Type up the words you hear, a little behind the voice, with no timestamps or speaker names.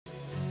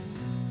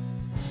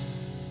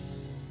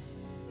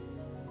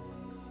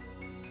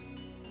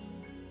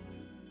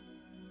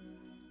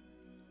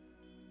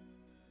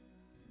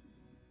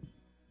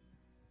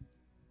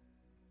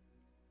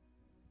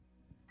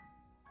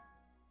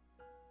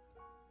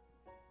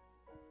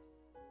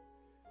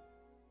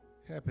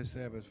Happy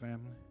Sabbath,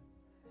 family.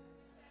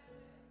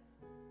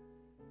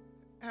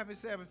 Happy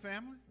Sabbath,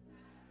 family.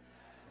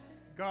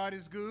 God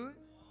is good,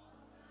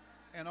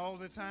 and all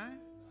the time.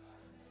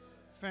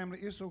 Family,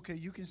 it's okay.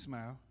 You can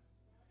smile.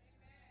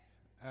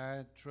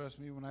 I trust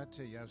me when I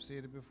tell you. I've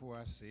said it before.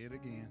 I say it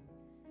again.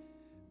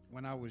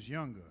 When I was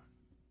younger,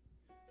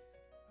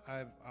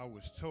 I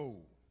was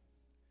told,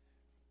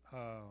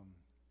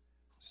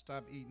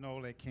 stop eating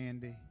all that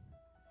candy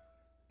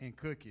and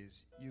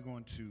cookies. You're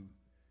going to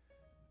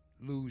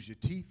lose your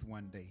teeth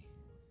one day.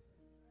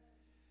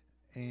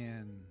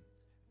 And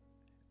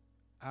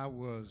I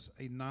was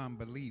a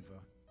non-believer,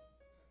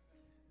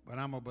 but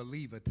I'm a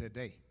believer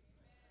today.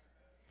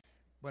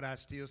 But I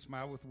still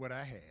smile with what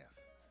I have.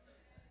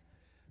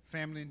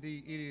 Family,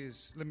 indeed, it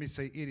is, let me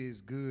say, it is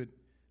good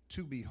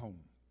to be home.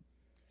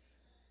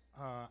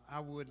 I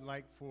would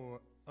like for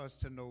us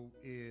to know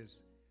is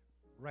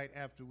right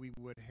after we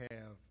would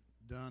have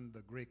done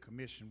the Great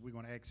Commission, we're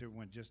going to ask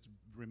everyone just to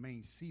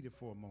remain seated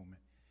for a moment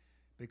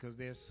because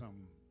there's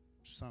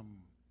some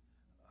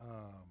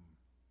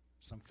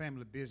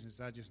family business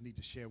I just need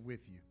to share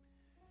with you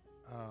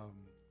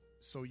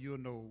so you'll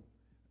know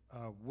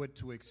what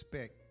to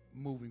expect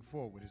moving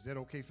forward. Is that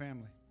okay,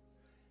 family?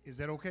 Is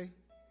that okay?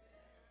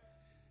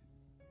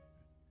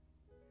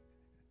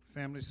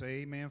 Family,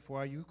 say amen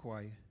for you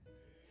quiet.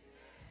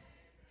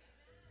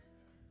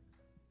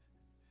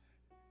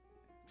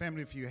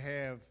 Family, if you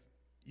have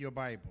your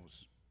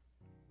Bibles,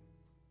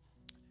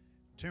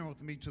 turn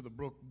with me to the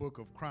book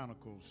of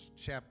Chronicles,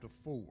 chapter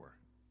 4.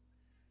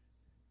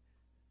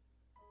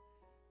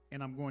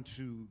 And I'm going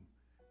to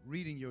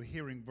read in your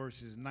hearing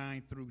verses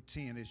 9 through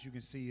 10. As you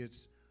can see,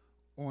 it's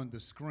on the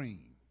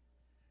screen.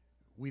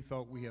 We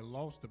thought we had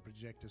lost the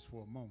projectors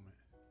for a moment.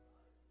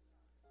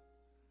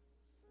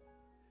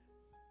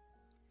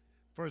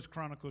 First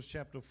Chronicles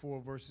chapter 4,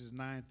 verses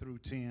 9 through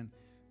 10.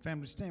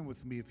 Family, stand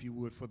with me if you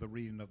would for the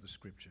reading of the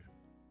scripture.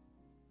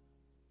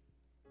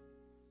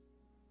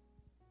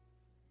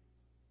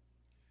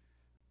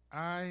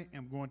 I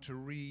am going to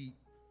read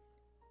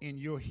in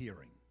your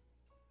hearing.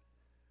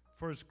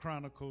 First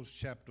Chronicles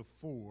chapter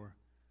 4,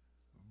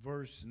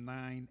 verse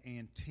 9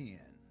 and 10.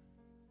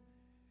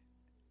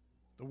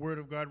 The word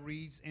of God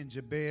reads, "And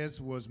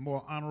Jabez was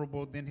more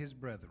honorable than his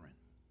brethren,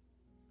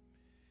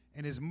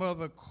 and his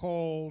mother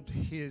called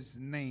his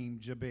name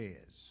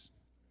Jabez,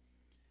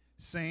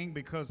 saying,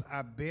 because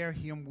I bear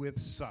him with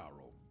sorrow.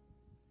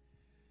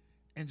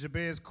 And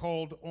Jabez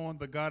called on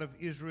the God of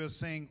Israel,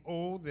 saying,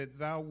 Oh, that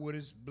thou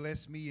wouldest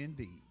bless me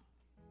indeed,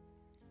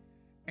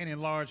 and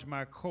enlarge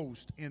my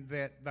coast, and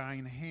that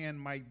thine hand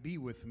might be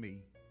with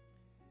me,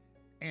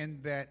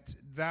 and that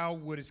thou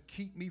wouldest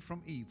keep me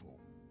from evil,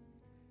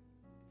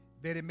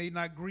 that it may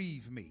not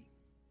grieve me.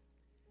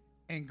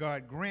 And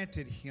God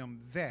granted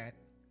him that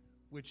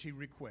which he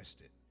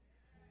requested."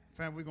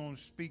 Family, we're going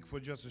to speak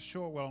for just a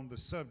short while on the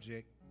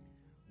subject,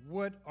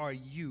 what are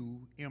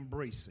you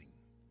embracing?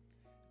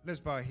 Let's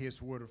bow our heads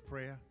for a word of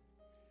prayer.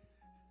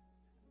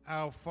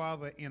 Our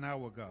Father and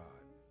our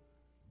God,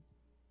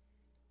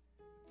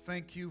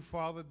 thank you,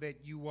 Father,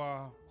 that you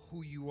are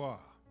who you are.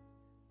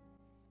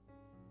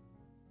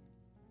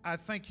 I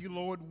thank you,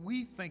 Lord.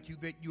 We thank you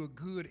that you're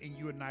good and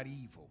you're not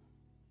evil,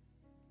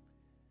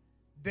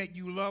 that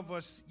you love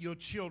us, your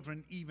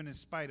children, even in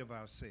spite of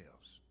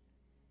ourselves.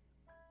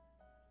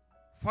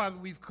 Father,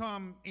 we've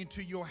come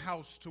into your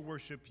house to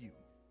worship you.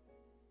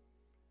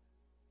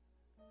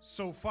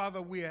 So,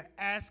 Father, we are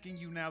asking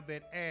you now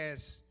that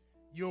as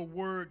your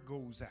word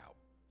goes out,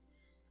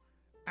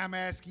 I'm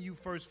asking you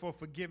first for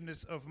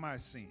forgiveness of my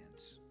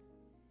sins.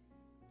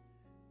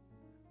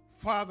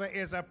 Father,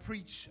 as I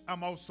preach,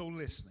 I'm also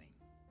listening.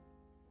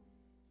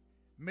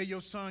 May your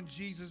Son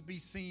Jesus be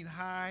seen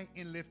high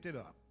and lifted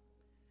up.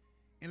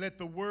 And let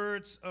the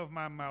words of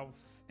my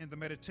mouth and the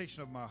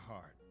meditation of my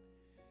heart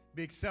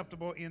be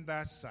acceptable in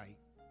thy sight.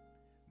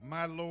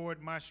 My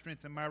Lord, my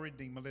strength, and my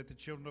Redeemer. Let the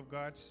children of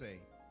God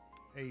say,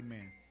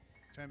 amen.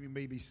 Family, you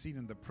may be seated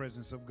in the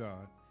presence of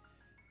God.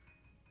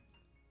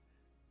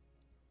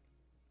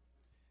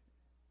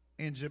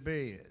 And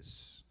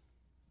Jabez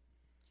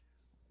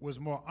was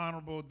more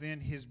honorable than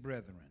his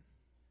brethren.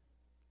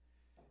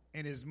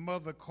 And his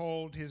mother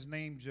called his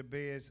name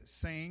Jabez,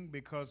 saying,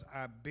 because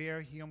I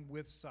bear him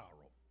with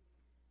sorrow.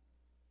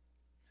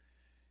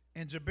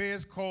 And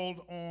Jabez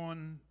called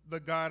on the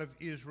God of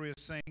Israel,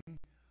 saying,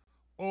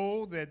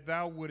 Oh, that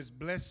thou wouldest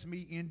bless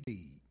me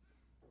indeed,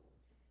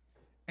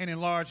 and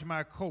enlarge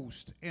my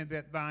coast, and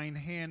that thine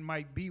hand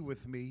might be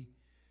with me,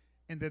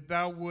 and that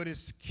thou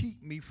wouldest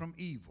keep me from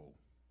evil,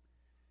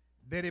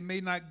 that it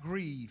may not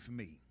grieve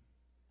me.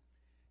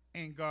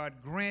 And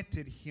God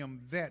granted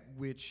him that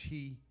which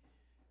he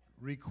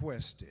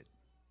requested.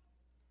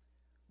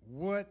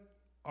 What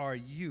are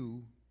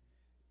you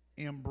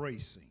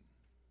embracing?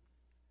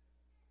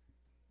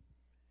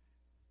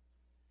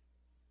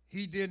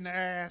 He didn't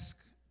ask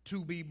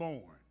to be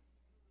born.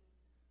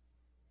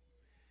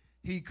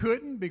 He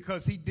couldn't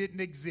because he didn't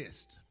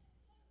exist.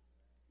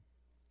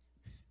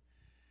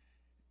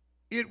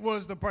 It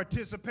was the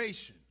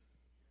participation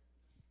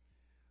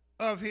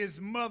of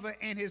his mother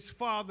and his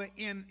father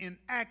in an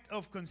act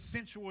of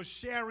consensual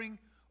sharing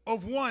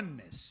of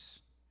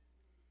oneness,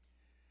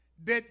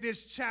 that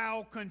this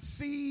child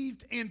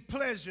conceived in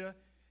pleasure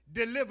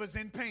delivers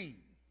in pain.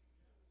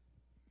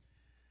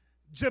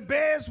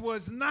 Jabez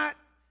was not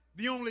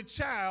the only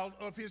child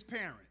of his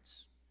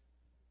parents,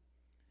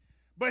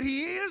 but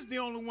he is the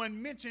only one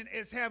mentioned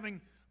as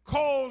having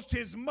caused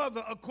his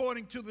mother,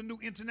 according to the New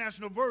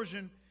International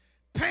Version,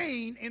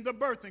 pain in the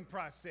birthing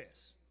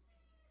process.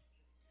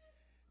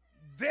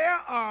 There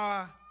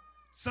are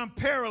some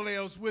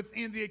parallels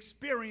within the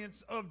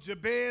experience of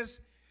Jabez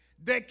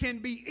that can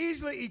be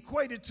easily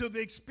equated to the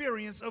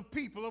experience of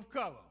people of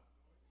color.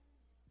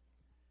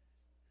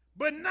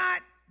 But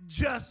not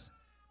just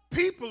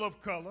people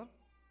of color,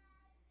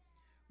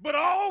 but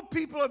all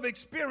people of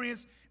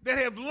experience that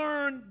have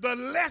learned the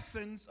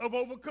lessons of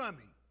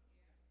overcoming.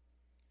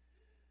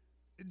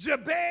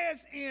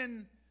 Jabez,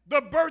 in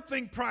the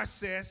birthing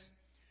process,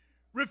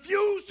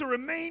 refused to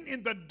remain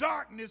in the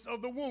darkness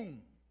of the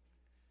womb.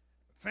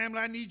 Family,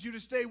 I need you to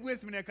stay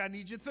with me, Nick. I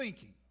need you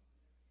thinking.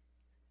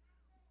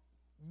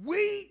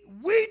 We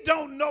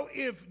don't know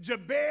if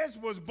Jabez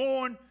was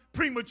born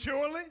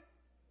prematurely,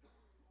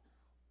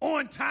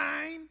 on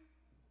time,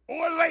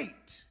 or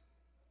late.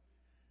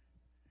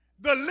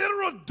 The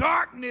literal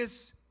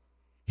darkness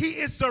he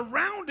is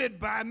surrounded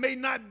by may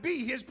not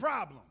be his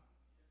problem.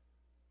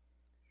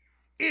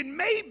 It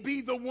may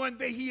be the one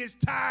that he is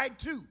tied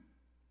to,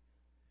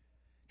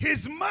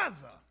 his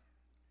mother,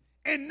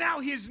 and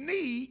now his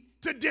need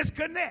to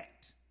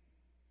disconnect.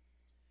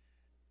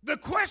 The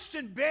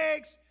question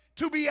begs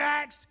to be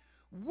asked,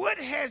 what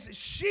has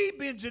she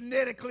been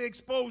genetically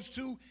exposed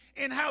to,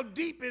 and how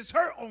deep is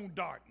her own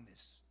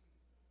darkness?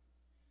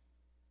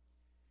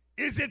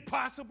 Is it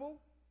possible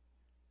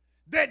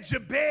that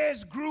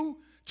Jabez grew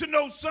to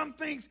know some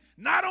things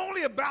not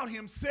only about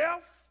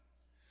himself,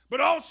 but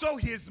also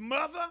his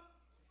mother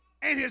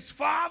and his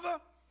father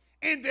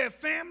and their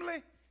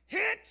family,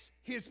 hence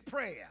his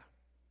prayer?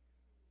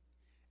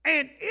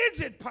 And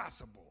is it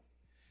possible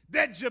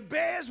that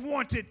Jabez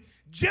wanted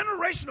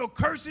generational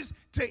curses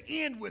to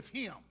end with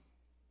him?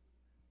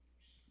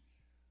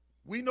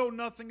 We know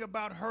nothing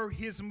about her,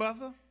 his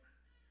mother.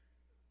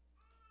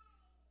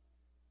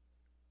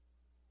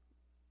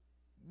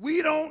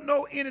 We don't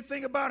know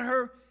anything about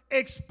her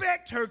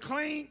except her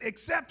claim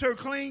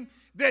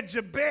that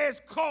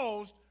Jabez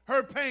caused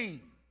her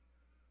pain.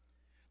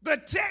 The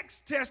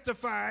text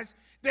testifies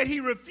that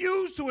he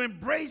refused to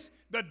embrace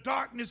the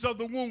darkness of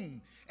the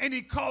womb, and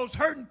he caused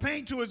hurt and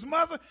pain to his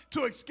mother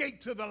to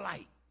escape to the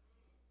light.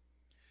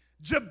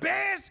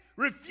 Jabez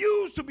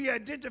refused to be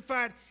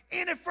identified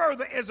any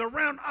further as a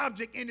round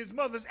object in his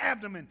mother's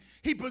abdomen.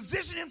 He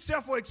positioned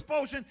himself for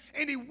expulsion,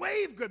 and he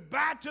waved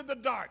goodbye to the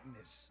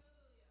darkness.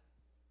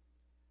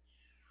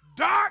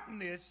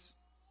 Darkness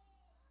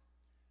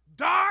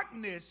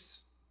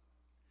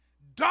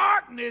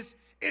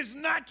is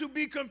not to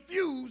be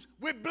confused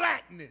with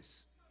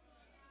blackness.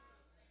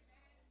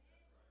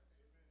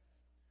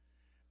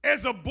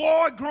 As a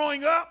boy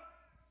growing up,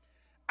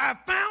 I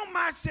found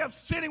myself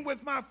sitting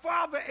with my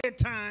father at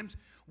times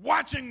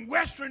watching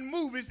Western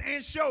movies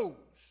and shows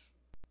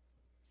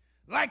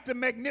like The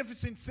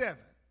Magnificent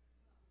Seven,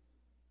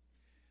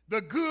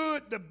 The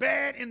Good, the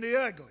Bad, and the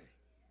Ugly,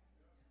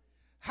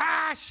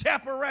 High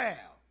Chaparral,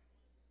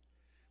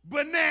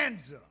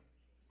 Bonanza,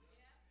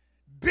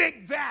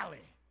 Big Valley,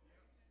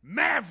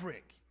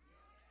 Maverick.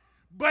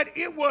 But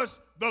it was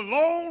The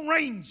Lone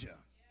Ranger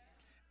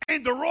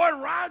and the Roy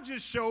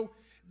Rogers Show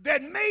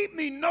that made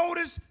me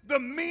notice the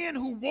men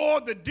who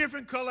wore the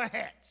different color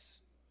hats.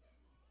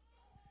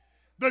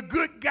 The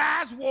good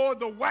guys wore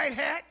the white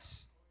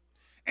hats,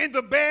 and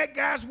the bad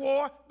guys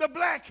wore the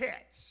black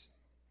hats.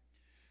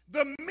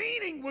 The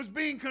meaning was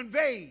being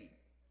conveyed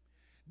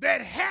that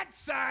hat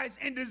size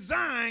and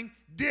design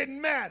didn't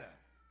matter.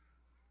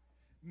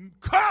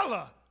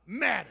 Color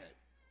mattered.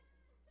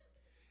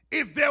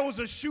 If there was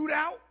a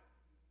shootout,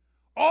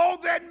 all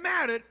that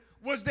mattered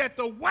was that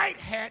the white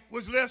hat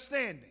was left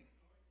standing.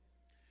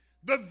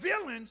 The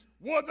villains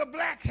wore the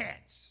black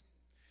hats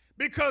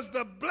because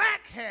the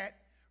black hat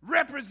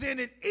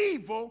represented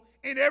evil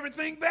and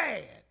everything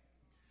bad.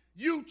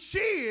 You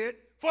cheered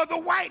for the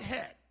white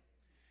hat.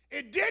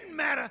 It didn't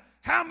matter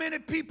how many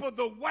people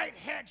the white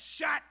hat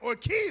shot or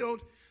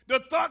killed. The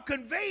thought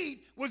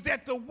conveyed was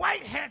that the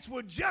white hats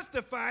were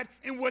justified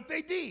in what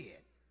they did.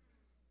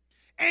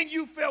 And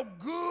you felt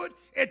good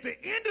at the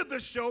end of the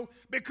show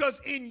because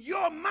in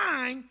your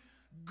mind,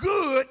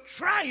 good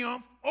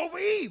triumphed over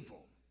evil.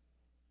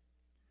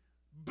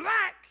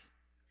 Black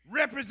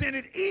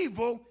represented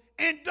evil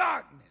and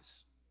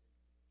darkness.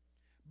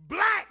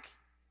 Black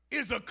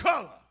is a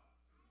color.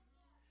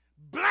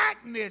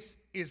 Blackness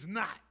is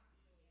not.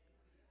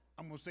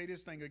 I'm going to say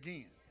this thing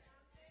again.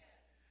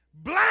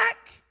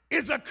 Black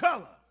is a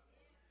color.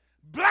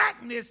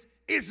 Blackness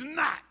is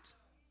not.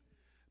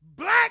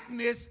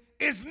 Blackness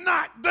is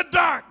not the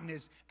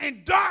darkness,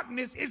 and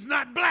darkness is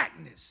not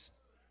blackness.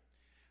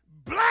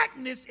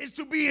 Blackness is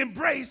to be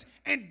embraced,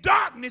 and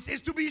darkness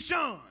is to be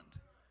shunned.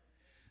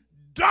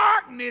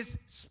 Darkness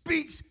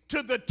speaks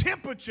to the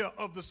temperature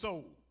of the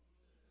soul.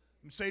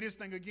 Let me say this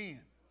thing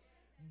again.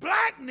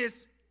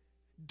 Darkness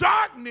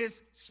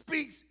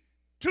speaks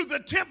to the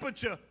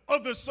temperature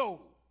of the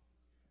soul.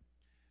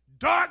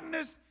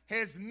 Darkness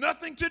has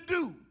nothing to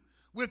do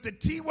with the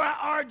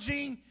TYR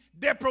gene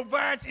that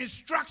provides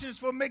instructions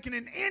for making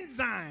an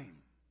enzyme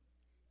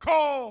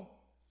called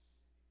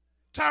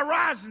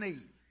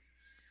tyrosine.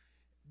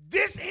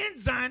 This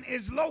enzyme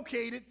is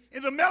located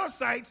in the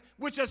melanocytes,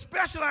 which are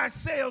specialized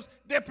cells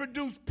that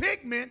produce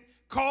pigment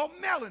called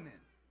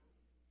melanin.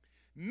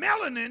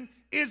 Melanin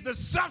is the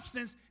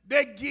substance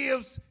that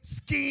gives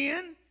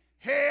skin,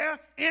 hair,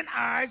 and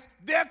eyes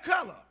their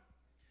color.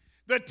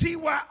 The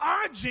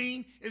TYR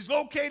gene is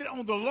located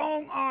on the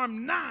long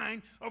arm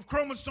 9 of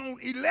chromosome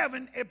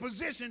 11 at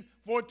position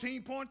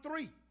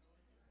 14.3.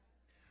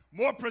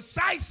 More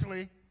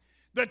precisely,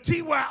 the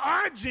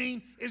TYR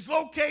gene is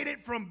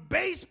located from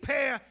base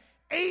pair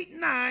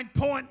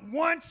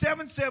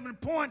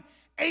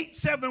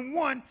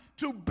 89.177.871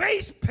 to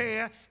base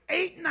pair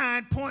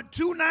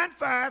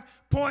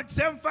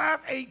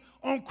 89.295.758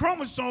 on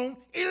chromosome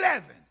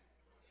 11.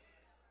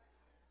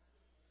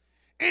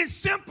 In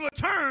simpler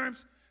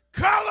terms,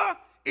 color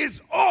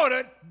is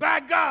ordered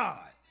by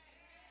God,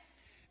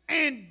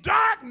 and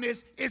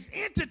darkness is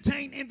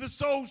entertained in the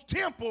soul's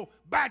temple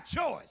by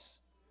choice.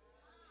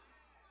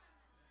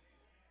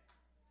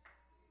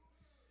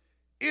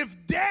 If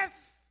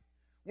death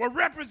were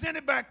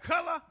represented by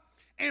color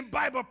and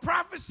Bible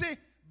prophecy,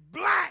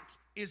 black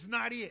is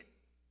not it.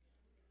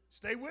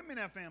 Stay with me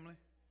now, family.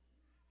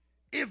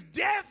 If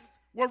death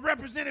were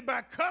represented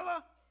by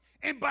color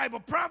and Bible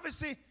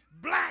prophecy,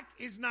 black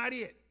is not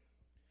it.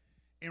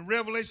 In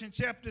Revelation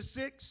chapter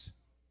 6,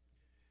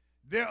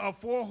 there are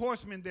 4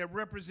 horsemen that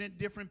represent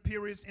different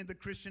periods in the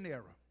Christian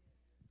era.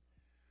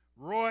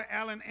 Roy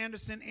Allen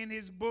Anderson, in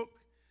his book,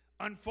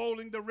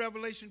 Unfolding the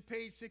Revelation,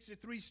 page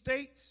 63,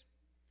 states,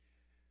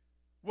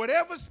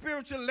 whatever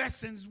spiritual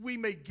lessons we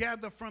may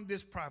gather from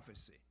this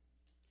prophecy,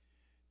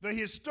 the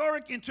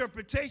historic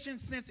interpretation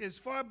since as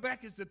far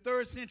back as the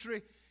 3rd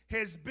century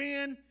has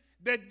been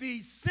that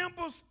these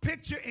symbols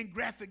picture in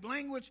graphic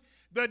language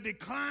the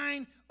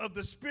decline of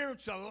the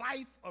spiritual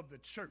life of the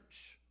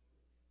church.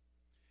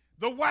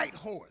 The white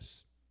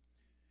horse,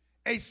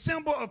 a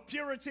symbol of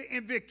purity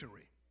and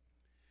victory.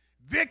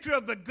 Victory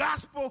of the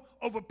gospel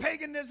over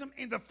paganism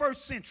in the 1st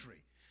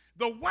century.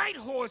 The white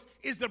horse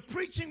is the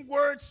preaching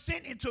word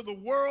sent into the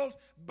world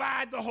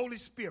by the Holy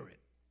Spirit.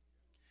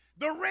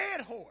 The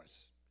red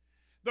horse,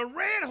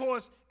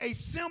 a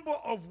symbol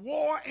of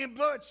war and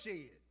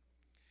bloodshed.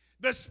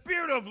 The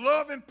spirit of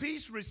love and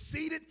peace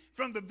receded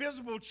from the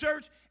visible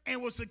church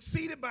and was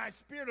succeeded by a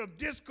spirit of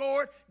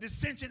discord,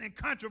 dissension, and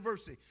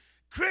controversy.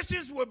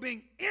 Christians were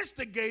being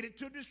instigated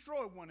to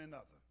destroy one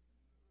another.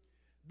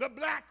 The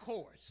black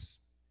horse,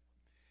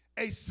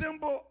 a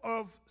symbol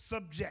of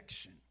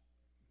subjection.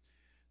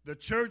 The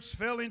church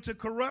fell into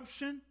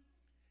corruption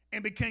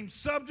and became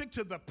subject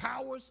to the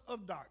powers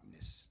of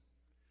darkness.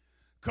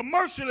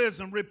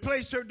 Commercialism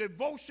replaced her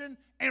devotion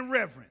and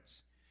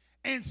reverence.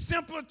 In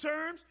simpler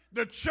terms,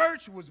 the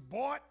church was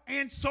bought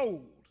and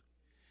sold.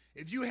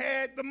 If you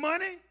had the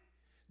money,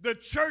 the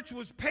church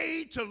was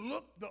paid to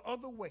look the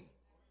other way.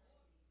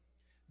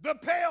 The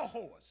pale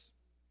horse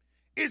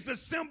is the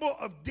symbol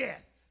of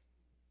death.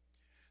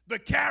 The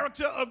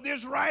character of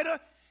this writer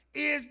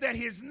is that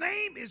his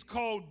name is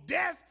called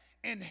Death,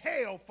 and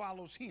hell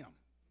follows him.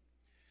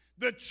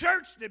 The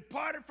church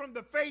departed from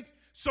the faith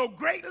so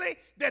greatly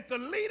that the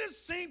leaders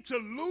seemed to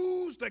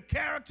lose the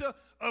character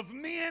of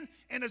men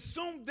and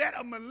assume that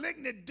of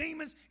malignant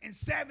demons and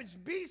savage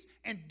beasts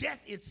and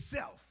death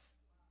itself.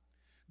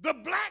 The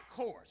black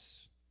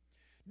horse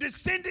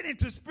descended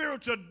into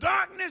spiritual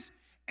darkness,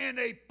 and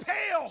a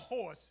pale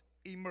horse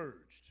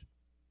emerged.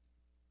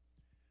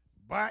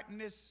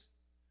 Botanists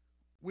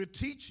will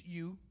teach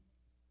you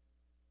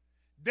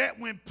that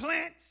when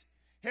plants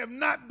have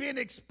not been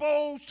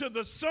exposed to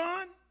the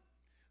sun,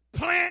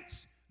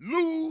 plants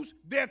lose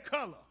their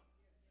color.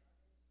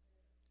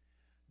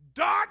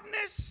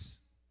 Darkness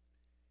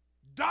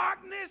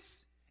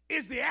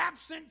is the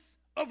absence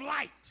of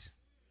light.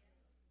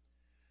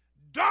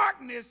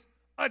 Darkness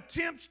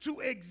attempts to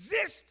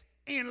exist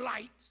in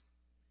light.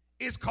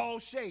 It's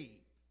called shade.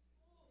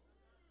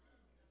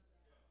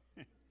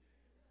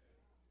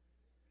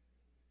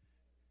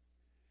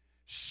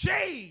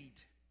 Shade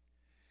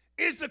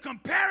is the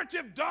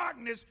comparative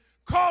darkness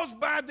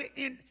caused by the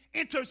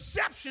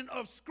interception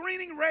of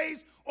screening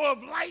rays or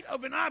of light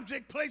of an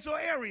object, place, or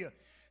area.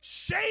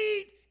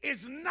 Shade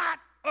is not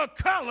a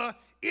color,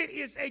 it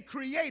is a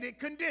created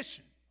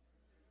condition.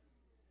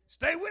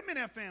 Stay with me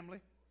now, family.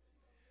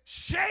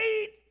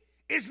 Shade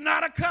is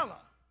not a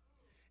color,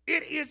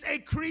 it is a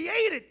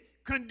created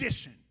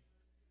condition.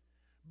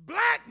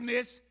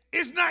 Blackness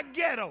is not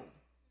ghetto.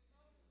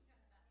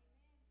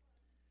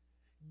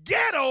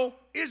 Ghetto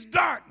is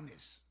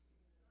darkness.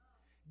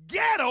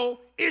 Ghetto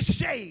is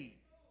shade.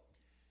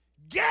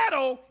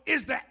 Ghetto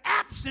is the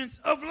absence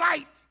of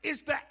light.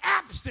 It's the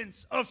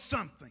absence of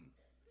something.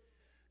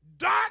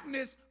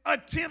 Darkness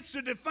attempts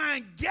to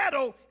define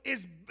ghetto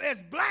as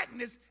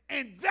blackness,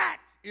 and that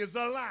is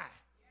a lie.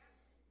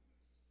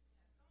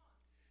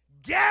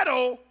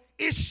 Ghetto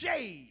is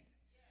shade.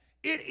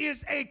 It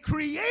is a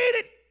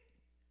created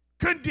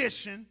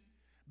condition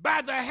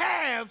by the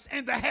haves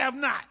and the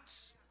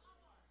have-nots.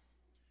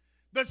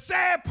 The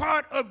sad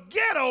part of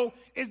ghetto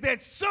is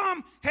that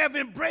some have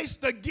embraced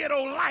the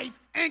ghetto life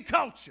and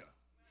culture,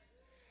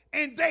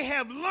 and they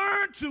have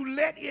learned to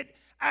let it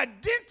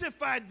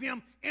identify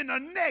them in a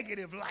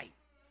negative light.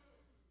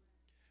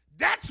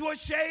 That's what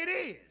shade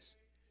is,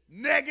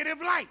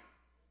 negative light.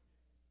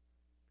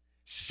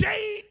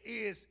 Shade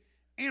is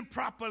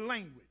improper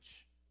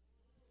language.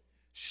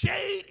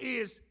 Shade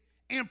is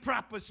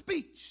improper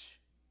speech.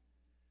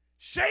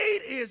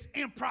 Shade is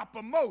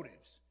improper motives.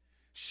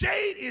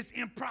 Shade is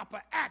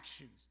improper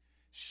actions.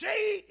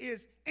 Shade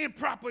is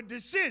improper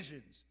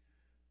decisions.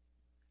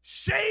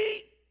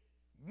 Shade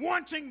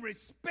wanting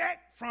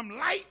respect from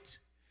light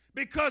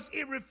because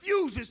it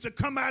refuses to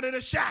come out of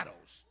the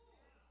shadows.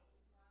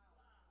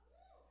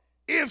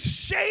 If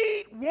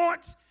shade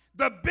wants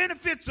the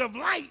benefits of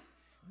light,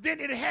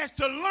 then it has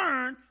to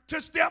learn to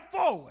step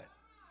forward.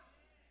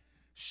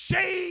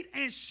 Shade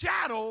and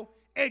shadow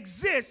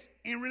exist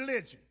in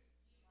religion.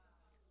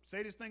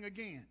 Say this thing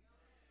again.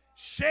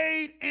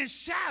 Shade and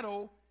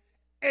shadow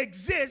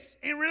exists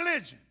in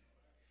religion.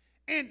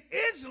 In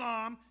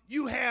Islam,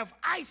 you have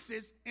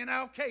ISIS and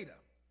Al-Qaeda.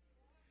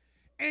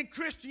 In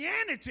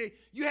Christianity,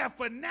 you have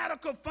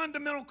fanatical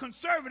fundamental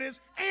conservatives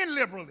and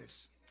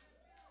liberalists.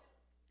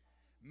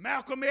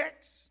 Malcolm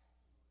X,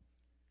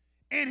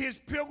 in his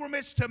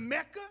pilgrimage to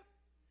Mecca,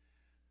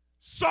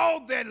 saw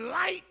that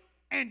light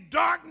and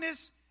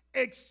darkness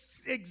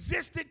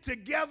existed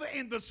together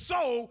in the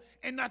soul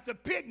and not the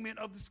pigment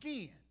of the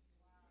skin.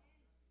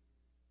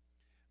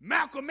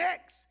 Malcolm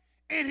X,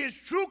 in his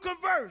true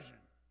conversion,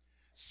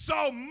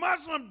 saw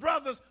Muslim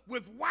brothers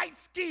with white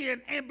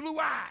skin and blue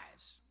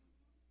eyes.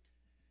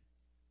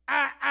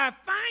 I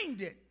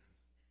find it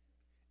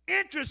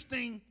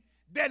interesting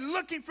that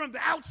looking from the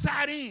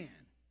outside in,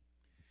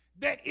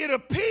 that it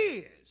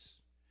appears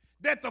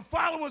that the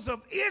followers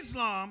of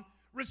Islam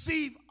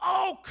receive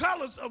all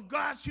colors of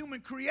God's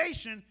human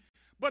creation,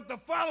 but the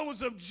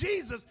followers of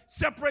Jesus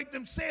separate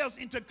themselves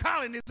into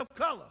colonies of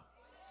color.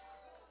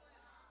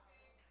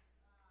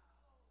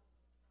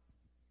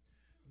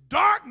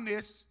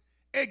 Darkness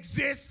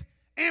exists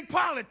in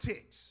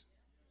politics.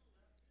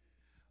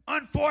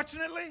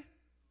 Unfortunately,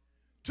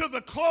 to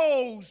the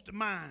closed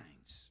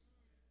minds,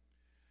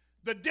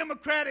 the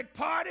Democratic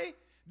Party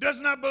does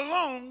not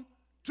belong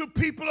to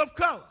people of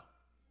color.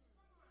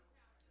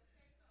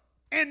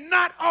 And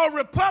not all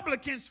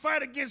Republicans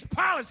fight against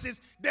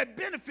policies that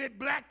benefit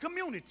black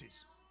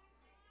communities.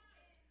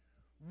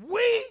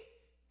 We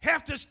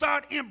have to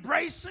start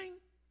embracing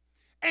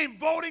and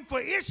voting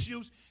for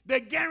issues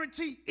that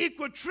guarantee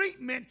equal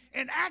treatment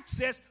and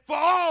access for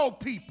all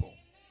people.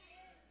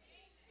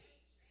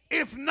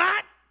 If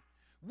not,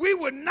 we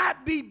would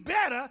not be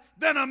better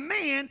than a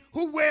man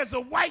who wears a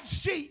white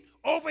sheet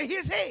over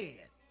his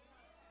head.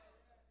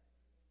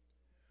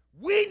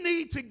 We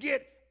need to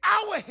get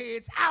our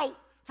heads out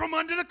from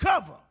under the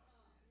cover.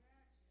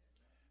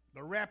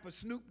 The rapper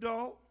Snoop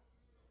Dogg.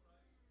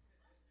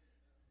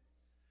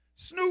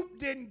 Snoop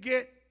didn't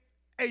get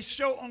a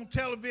show on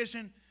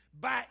television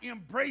by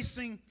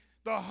embracing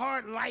the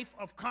hard life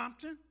of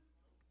Compton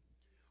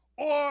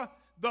or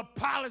the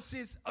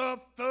policies of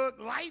thug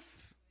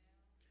life.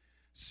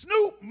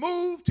 Snoop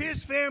moved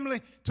his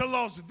family to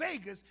Las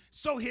Vegas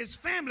so his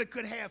family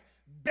could have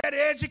better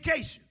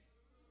education.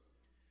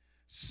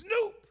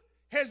 Snoop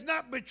has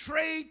not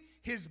betrayed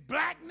his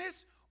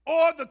blackness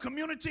or the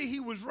community he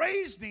was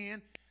raised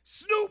in.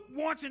 Snoop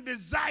wants and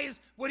desires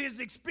what his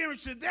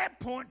experience to that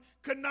point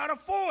could not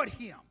afford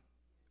him.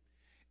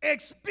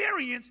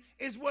 Experience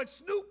is what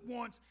Snoop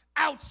wants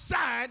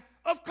outside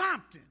of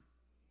Compton.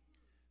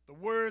 The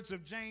words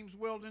of James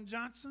Weldon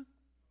Johnson,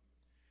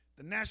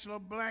 the National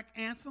Black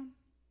Anthem,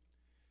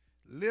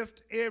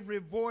 lift every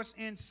voice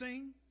and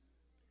sing,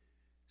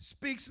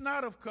 speaks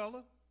not of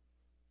color,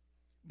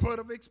 but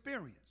of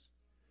experience.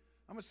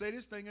 I'm going to say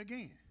this thing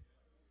again.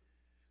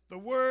 The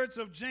words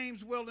of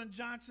James Weldon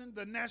Johnson,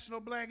 the National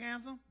Black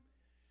Anthem,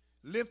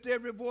 lift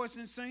every voice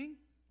and sing.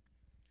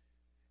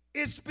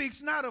 It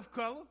speaks not of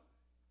color,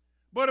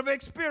 but of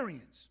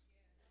experience.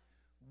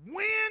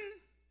 When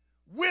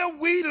will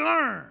we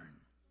learn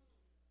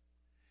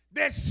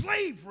that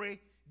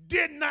slavery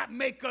did not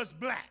make us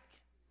black?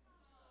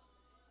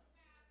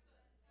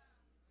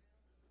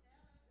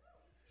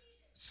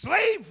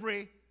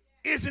 Slavery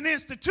is an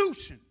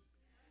institution.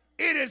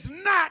 It is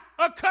not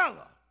a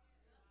color.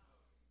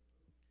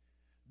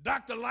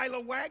 Dr.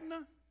 Lila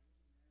Wagner,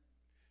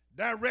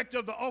 director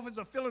of the Office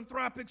of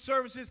Philanthropic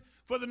Services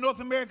for the North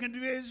American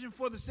Division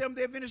for the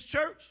Seventh-day Adventist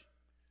Church,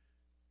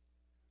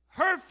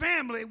 her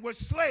family was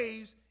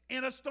slaves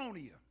in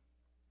Estonia.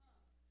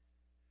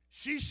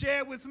 She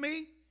shared with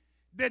me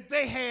that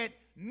they had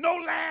no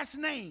last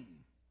name.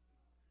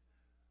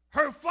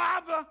 Her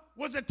father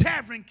was a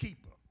tavern keeper.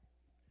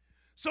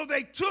 So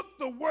they took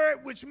the word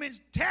which meant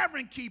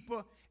tavern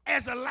keeper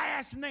as a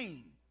last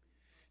name.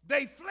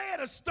 They fled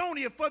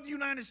Estonia for the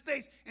United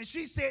States, and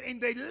she said,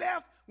 and they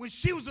left when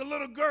she was a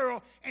little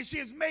girl, and she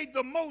has made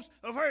the most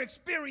of her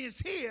experience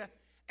here,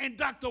 and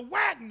Dr.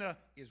 Wagner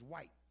is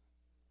white.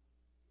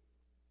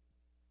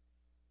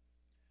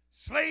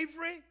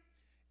 Slavery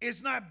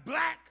is not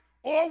black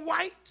or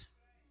white.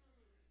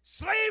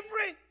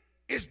 Slavery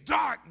is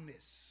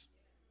darkness.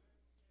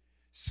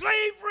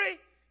 Slavery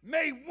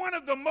made one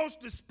of the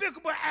most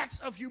despicable acts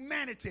of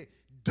humanity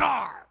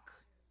dark.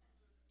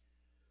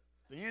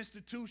 The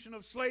institution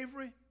of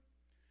slavery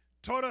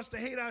taught us to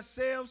hate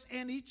ourselves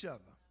and each other.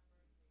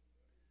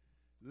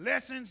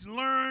 Lessons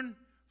learned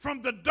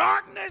from the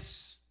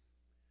darkness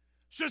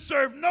should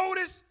serve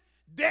notice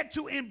that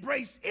to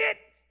embrace it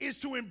is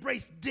to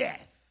embrace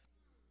death.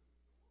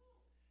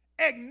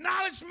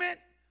 Acknowledgement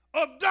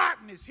of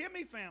darkness. Hear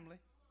me, family.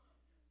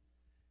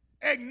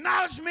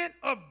 Acknowledgement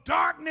of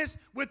darkness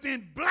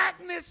within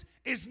blackness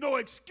is no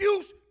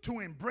excuse to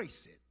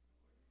embrace it.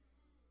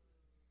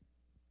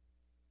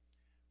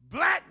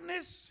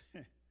 Blackness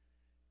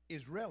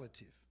is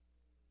relative.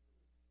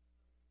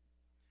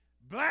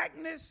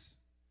 Blackness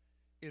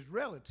is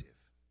relative.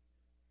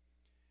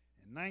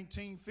 In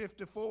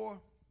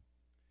 1954,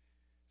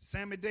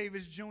 Sammy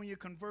Davis Jr.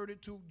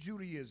 converted to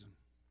Judaism.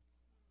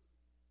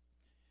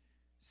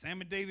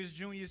 Sammy Davis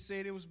Jr.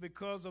 said it was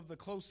because of the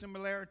close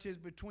similarities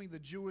between the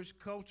Jewish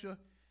culture,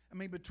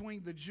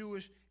 between the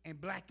Jewish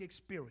and black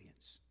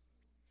experience.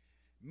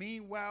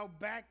 Meanwhile,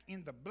 back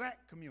in the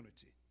black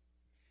community,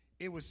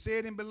 it was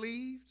said and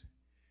believed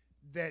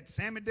that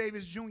Sammy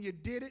Davis Jr.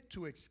 did it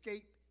to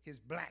escape his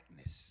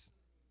blackness.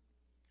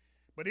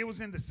 But it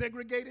was in the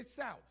segregated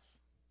South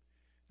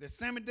that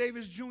Sammy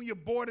Davis Jr.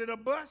 boarded a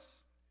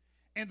bus,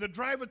 and the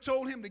driver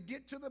told him to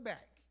get to the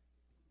back.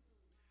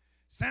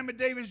 Sammy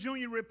Davis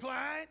Jr.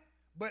 replied,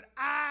 "But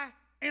I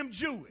am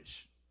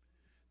Jewish."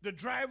 The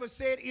driver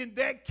said, "In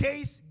that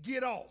case,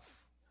 get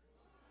off."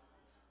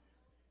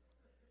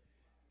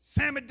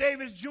 Sammy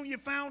Davis Jr.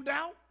 found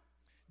out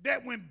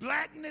that when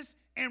blackness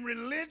and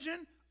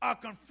religion are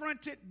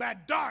confronted by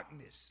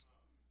darkness,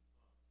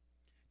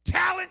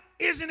 talent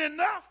isn't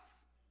enough,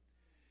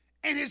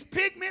 and his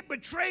pigment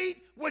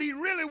betrayed what he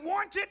really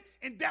wanted,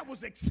 and that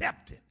was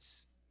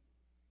acceptance.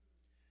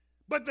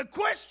 But the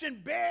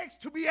question begs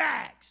to be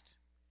asked,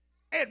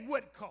 at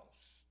what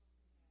cost?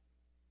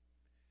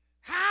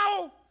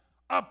 How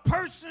a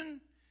person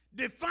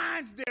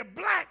defines their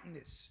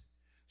blackness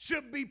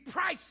should be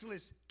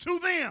priceless to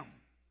them.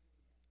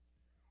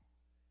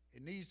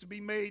 It needs to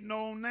be made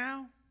known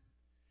now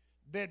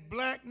that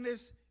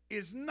blackness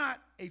is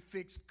not a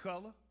fixed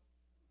color.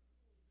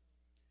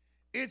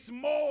 It's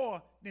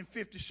more than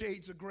 50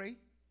 shades of gray.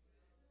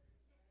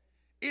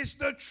 It's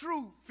the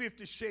true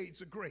 50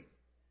 shades of gray.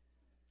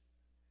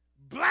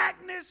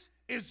 Blackness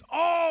is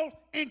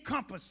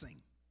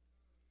all-encompassing.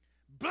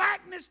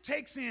 Blackness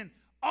takes in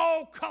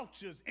all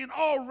cultures and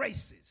all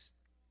races.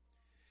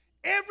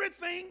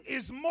 Everything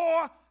is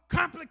more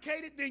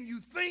complicated than you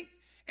think,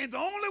 and the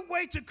only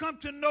way to come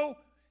to know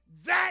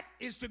that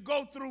is to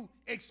go through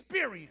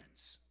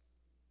experience.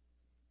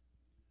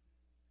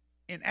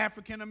 An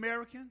African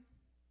American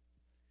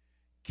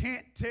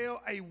can't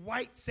tell a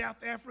white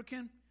South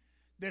African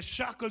that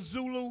Shaka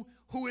Zulu,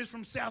 who is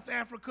from South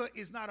Africa,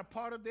 is not a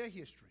part of their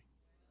history.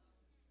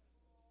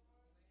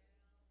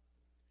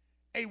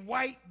 A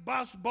white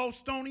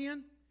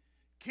Bostonian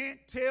can't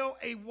tell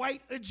a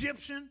white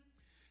Egyptian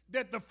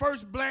that the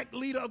first black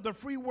leader of the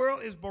free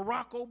world is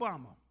Barack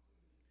Obama.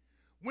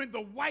 When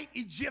the white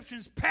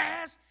Egyptians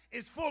past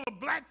is full of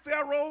black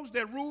pharaohs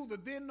that ruled the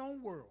then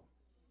known world.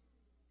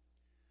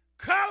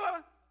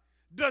 Color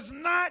does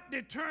not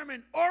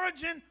determine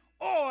origin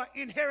or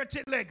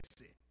inherited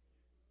legacy.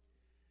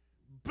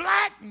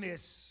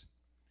 Blackness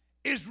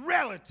is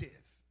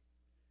relative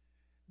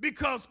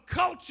because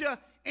culture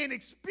and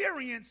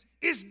experience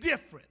is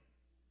different.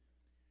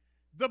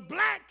 The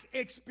black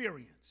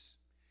experience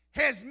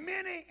has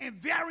many and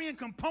varying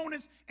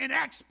components and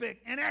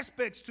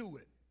aspects to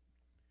it.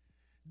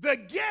 The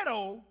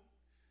ghetto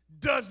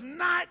does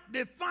not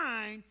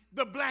define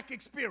the black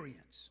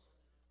experience.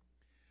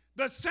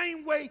 The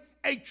same way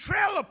a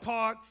trailer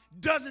park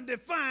doesn't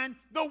define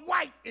the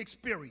white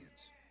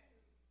experience.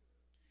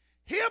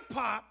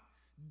 Hip-hop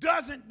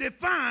doesn't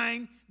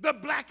define the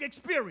black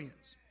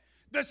experience.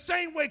 The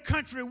same way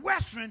country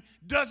western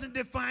doesn't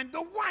define the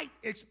white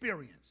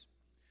experience.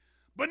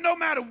 But no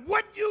matter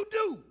what you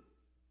do,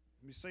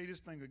 let me say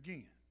this thing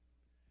again.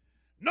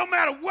 No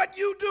matter what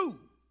you do,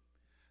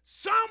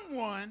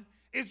 someone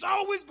is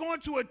always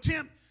going to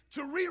attempt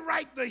to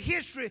rewrite the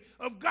history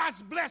of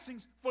God's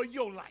blessings for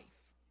your life.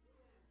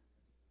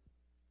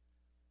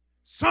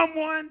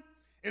 Someone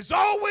is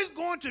always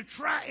going to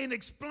try and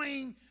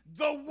explain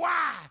the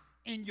why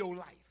in your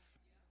life.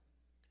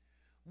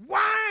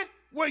 Why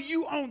were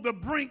you on the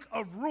brink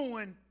of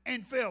ruin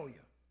and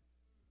failure?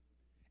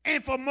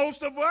 And for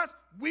most of us,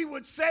 we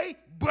would say,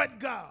 but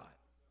God.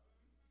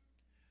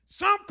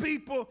 Some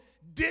people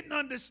didn't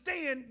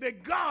understand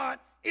that God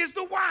is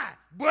the why,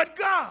 but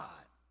God.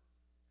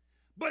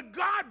 But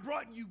God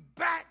brought you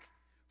back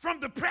from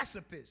the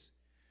precipice.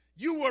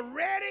 You were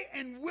ready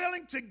and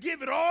willing to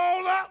give it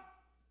all up,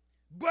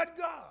 but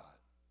God.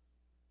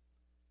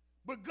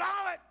 But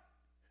God,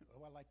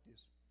 oh, I like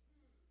this.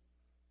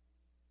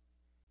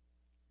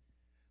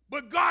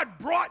 But God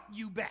brought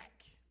you back.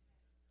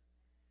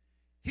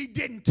 He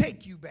didn't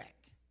take you back.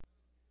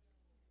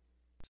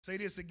 Say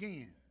this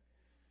again.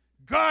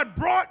 God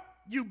brought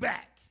you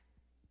back.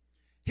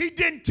 He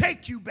didn't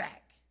take you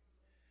back.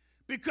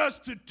 Because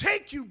to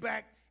take you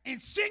back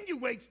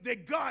insinuates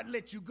that God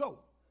let you go.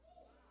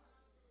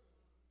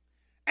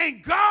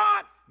 And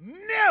God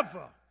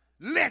never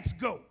lets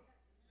go.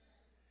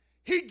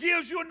 He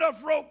gives you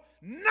enough rope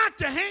not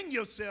to hang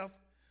yourself,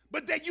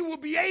 but that you will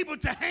be able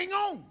to hang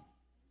on.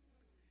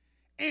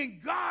 In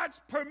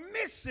God's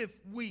permissive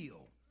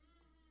will,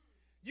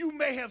 you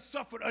may have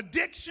suffered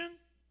addiction,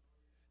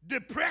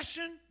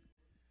 depression.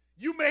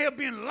 You may have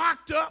been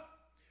locked up,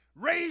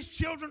 raised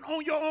children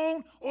on your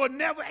own, or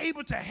never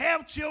able to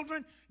have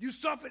children. You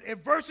suffered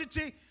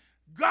adversity.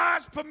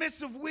 God's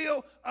permissive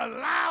will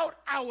allowed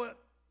our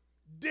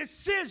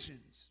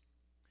decisions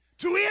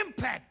to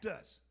impact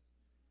us,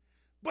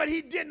 but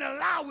he didn't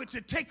allow it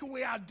to take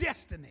away our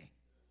destiny,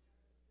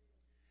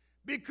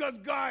 because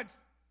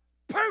God's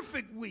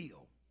perfect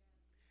will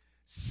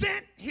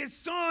sent his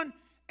son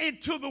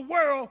into the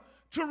world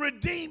to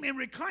redeem and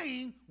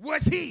reclaim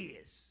what's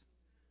his.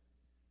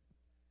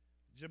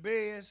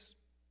 Jabez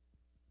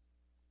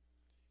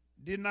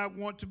did not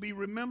want to be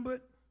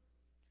remembered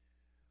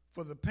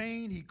for the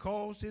pain he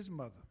caused his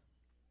mother.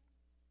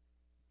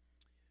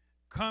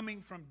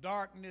 Coming from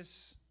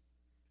darkness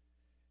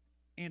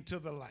into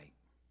the light.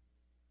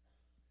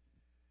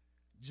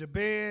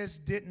 Jabez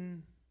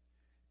didn't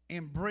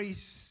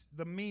embrace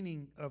the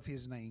meaning of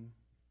his name.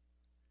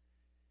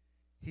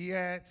 He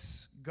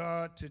asked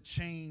God to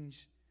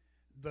change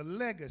the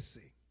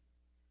legacy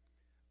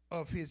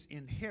of his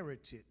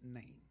inherited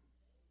name.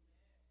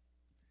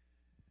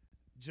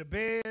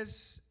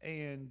 Jabez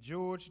and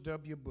George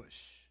W.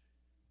 Bush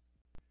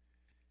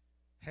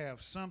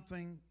have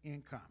something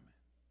in common.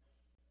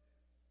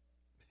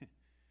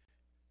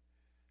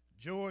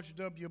 George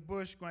W.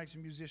 Bush, going to ask a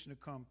musician to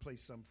come play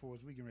something for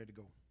us. We getting ready to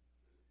go.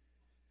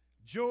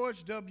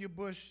 George W.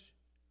 Bush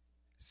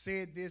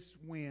said this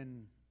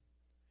when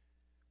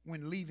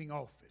leaving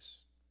office.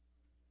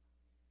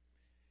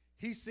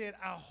 He said,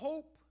 "I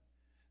hope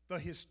the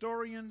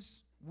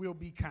historians will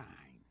be kind.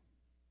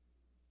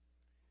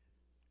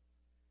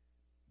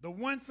 The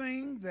one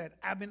thing that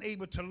I've been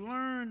able to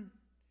learn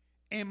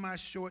in my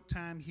short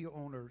time here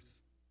on earth,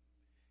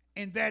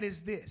 and that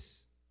is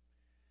this: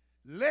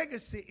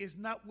 legacy is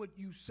not what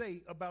you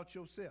say about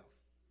yourself.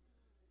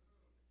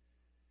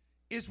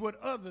 It's what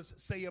others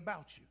say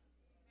about you."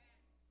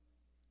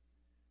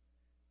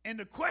 And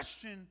the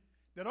question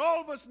that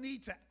all of us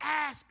need to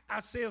ask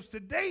ourselves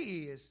today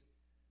is,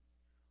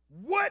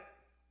 what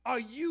are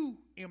you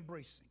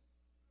embracing?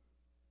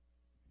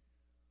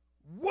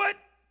 What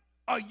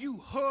are you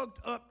hugged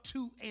up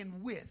to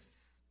and with?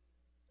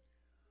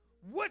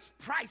 What's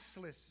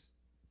priceless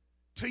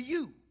to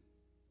you?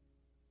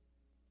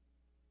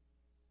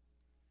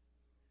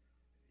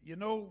 You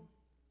know,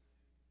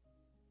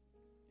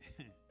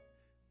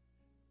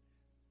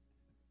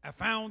 I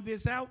found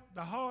this out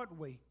the hard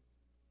way.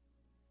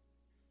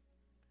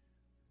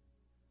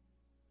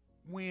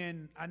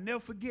 When I never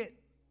forget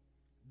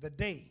the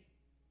day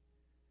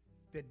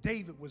that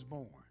David was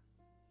born.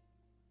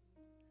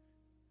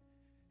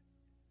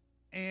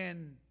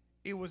 And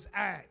it was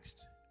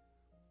asked,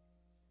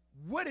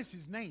 what is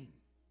his name?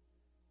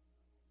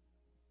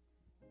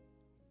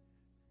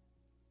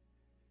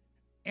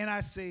 And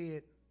I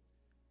said,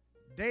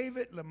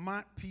 David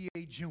Lamont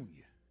P.A. Jr.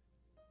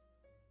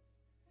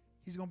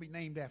 He's going to be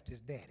named after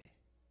his daddy.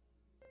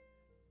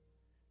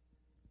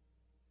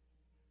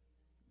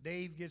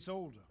 Dave gets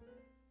older.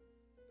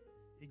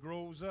 He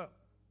grows up.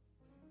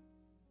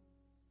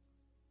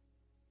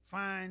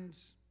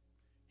 Finds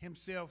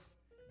himself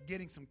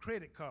getting some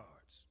credit cards.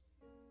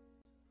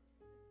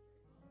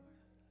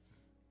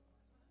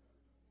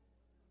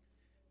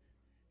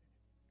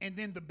 And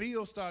then the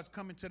bill starts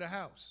coming to the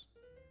house.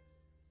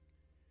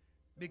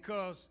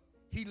 Because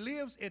he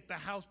lives at the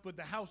house, but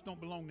the house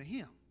don't belong to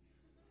him.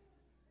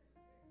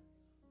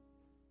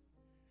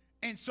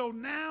 And so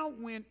now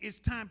when it's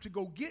time to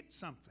go get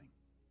something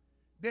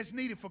that's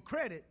needed for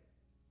credit,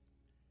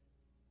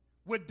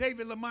 what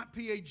David Lamont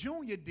P.A.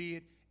 Jr.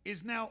 did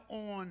is now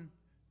on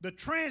the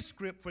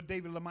transcript for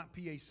David Lamont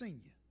P.A.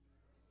 Sr.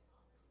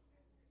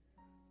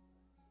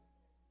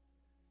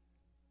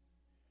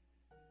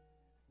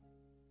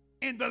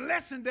 And the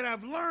lesson that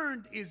I've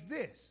learned is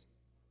this,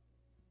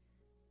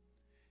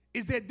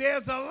 is that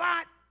there's a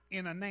lot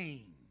in a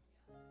name.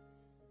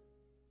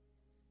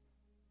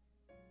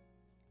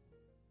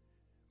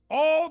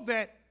 All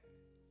that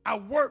I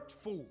worked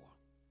for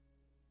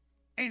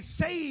and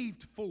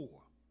saved for,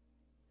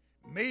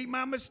 made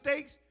my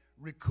mistakes,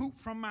 recouped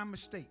from my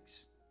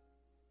mistakes.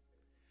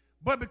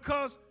 But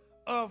because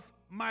of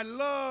my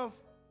love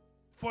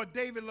for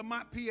David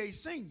Lamont P.A.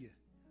 Sr.,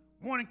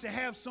 wanting to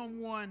have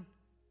someone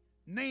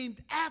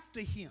named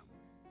after him.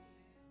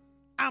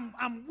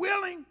 I'm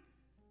willing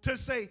to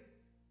say,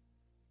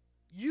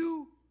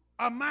 you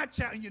are my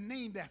child and you're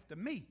named after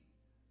me.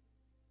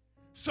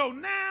 So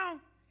now,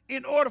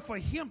 in order for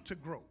him to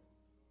grow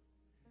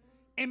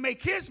and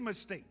make his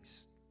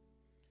mistakes,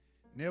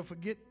 never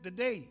forget the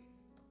day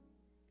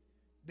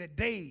that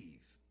Dave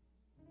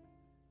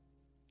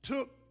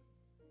took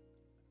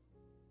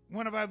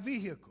one of our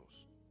vehicles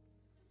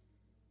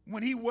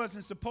when he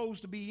wasn't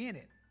supposed to be in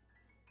it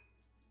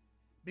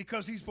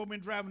because he's supposed to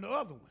be driving the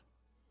other one.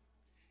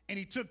 And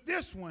he took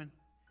this one,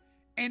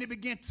 and it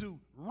began to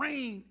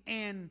rain,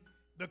 and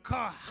the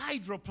car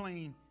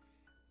hydroplaned,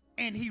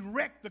 and he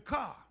wrecked the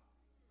car.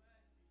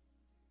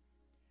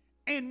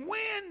 And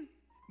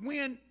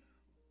when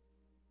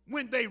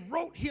they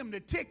wrote him the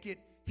ticket,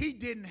 he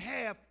didn't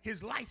have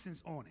his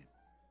license on him.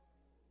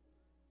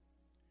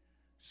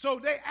 So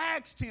they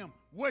asked him,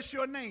 what's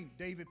your name?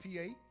 David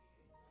P.A.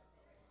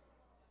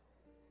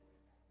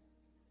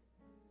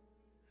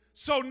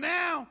 So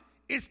now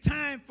it's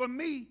time for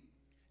me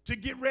to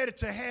get ready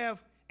to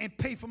have and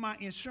pay for my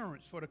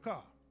insurance for the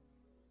car.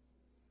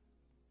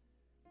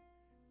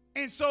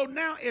 And so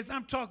now as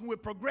I'm talking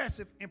with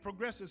Progressive, and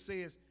Progressive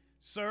says,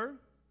 sir,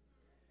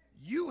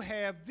 you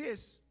have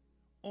this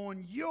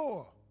on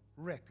your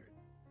record.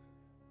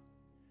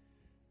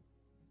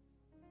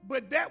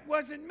 But that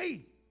wasn't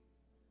me.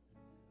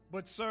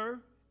 But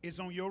sir, it's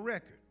on your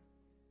record.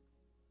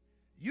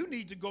 You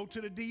need to go to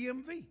the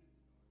DMV.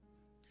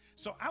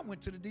 So I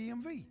went to the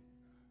DMV.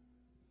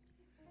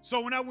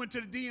 So when I went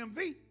to the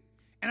DMV,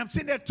 and I'm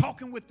sitting there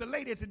talking with the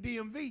lady at the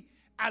DMV,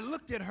 I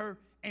looked at her,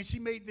 and she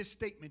made this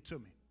statement to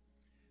me.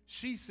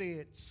 She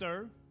said,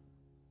 sir,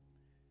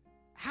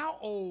 how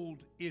old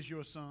is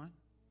your son?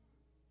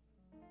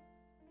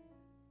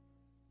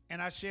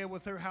 And I shared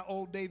with her how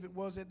old David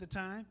was at the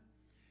time.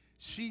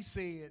 She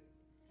said,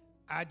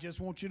 I just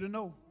want you to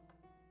know,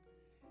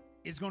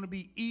 it's going to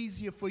be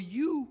easier for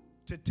you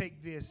to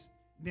take this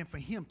than for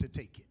him to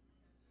take it.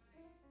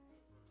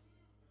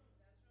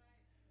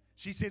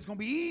 She said it's going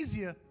to be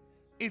easier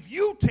if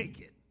you take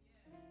it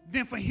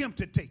than for him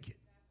to take it.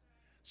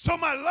 So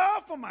my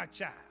love for my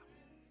child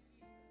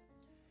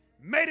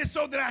made it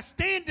so that I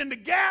stand in the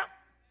gap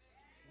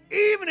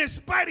even in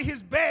spite of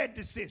his bad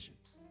decisions.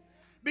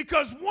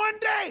 Because one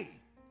day,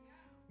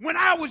 when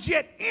I was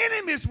yet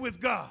enemies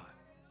with God,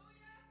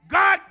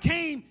 God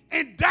came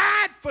and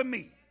died for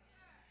me.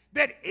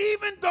 That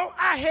even though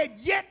I had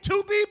yet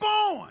to be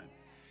born,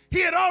 he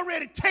had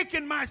already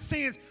taken my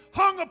sins,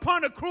 hung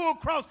upon a cruel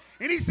cross,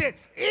 and he said,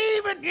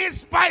 even in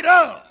spite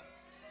of,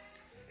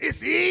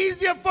 it's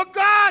easier for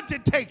God to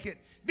take it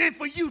than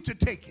for you to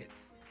take it.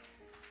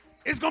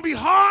 It's going to be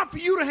hard for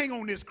you to hang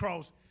on this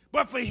cross,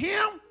 but for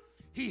him,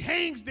 he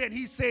hangs there and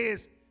he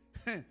says,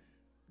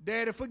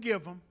 Daddy,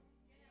 forgive them.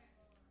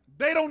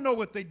 They don't know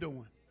what they're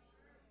doing.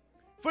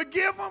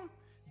 Forgive them.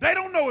 They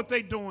don't know what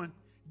they're doing.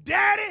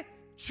 Daddy,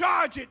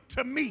 charge it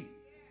to me.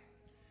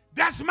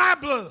 That's my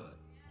blood.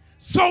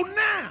 So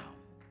now,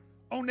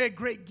 on that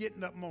great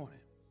getting up morning,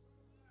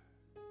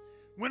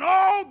 when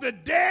all the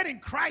dead in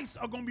Christ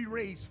are going to be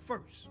raised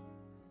first,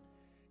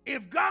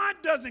 if God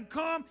doesn't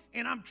come,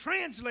 and I'm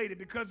translated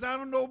because I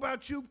don't know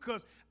about you,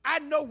 because I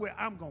know where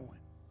I'm going.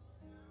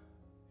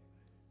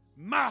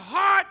 My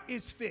heart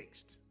is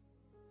fixed,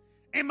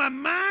 and my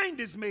mind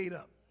is made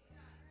up.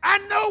 I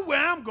know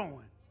where I'm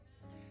going.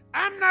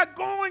 I'm not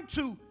going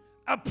to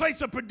a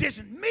place of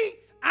perdition. Me,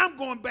 I'm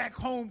going back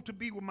home to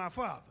be with my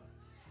Father.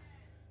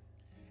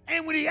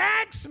 And when he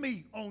asked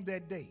me on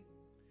that day,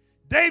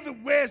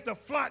 David, where's the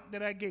flock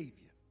that I gave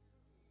you?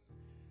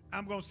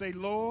 I'm going to say,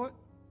 Lord,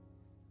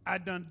 I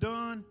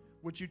done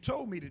what you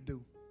told me to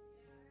do.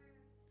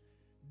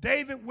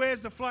 David,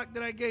 where's the flock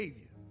that I gave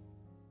you?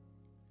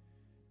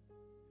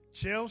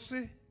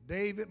 Chelsea,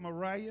 David,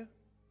 Mariah,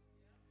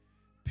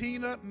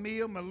 Peanut,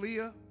 Mia,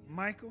 Malia,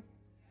 Michael,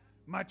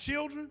 my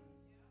children,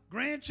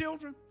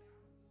 grandchildren.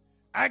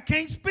 I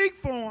can't speak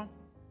for them,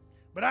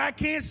 but I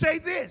can say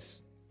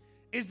this,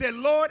 is that,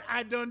 Lord,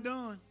 I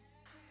done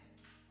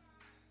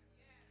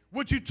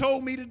what you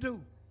told me to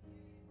do.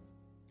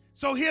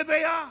 So here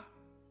they are.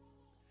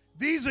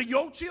 These are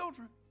your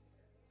children.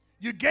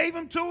 You gave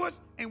them to us,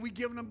 and we're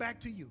giving them back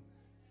to you.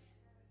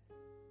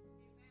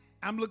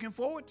 I'm looking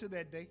forward to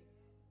that day.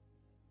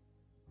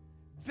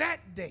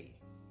 That day.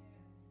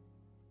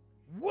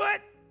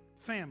 What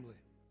family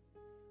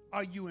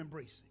are you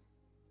embracing?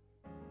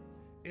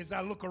 As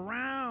I look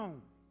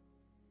around,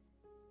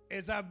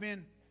 as I've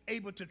been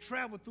able to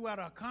travel throughout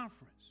our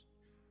conference,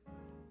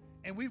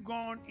 and we've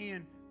gone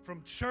in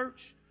from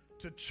church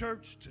to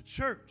church to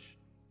church,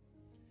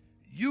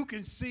 you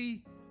can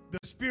see the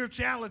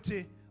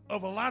spirituality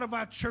of a lot of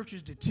our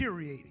churches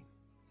deteriorating.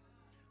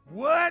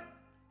 What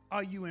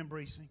are you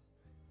embracing?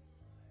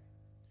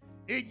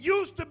 It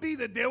used to be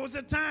that there was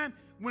a time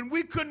when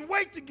we couldn't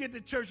wait to get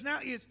to church. Now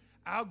it's,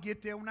 I'll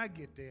get there when I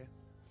get there.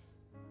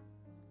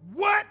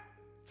 What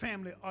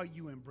family are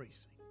you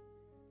embracing?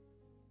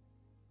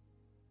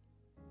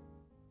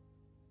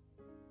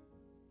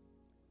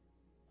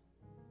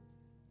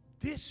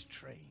 this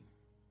train.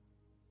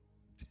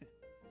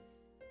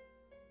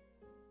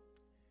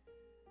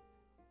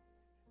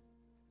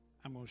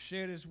 I'm going to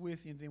share this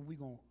with you, and then we're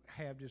going to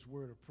have this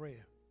word of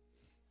prayer.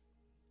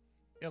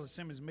 Ella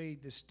Simmons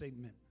made this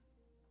statement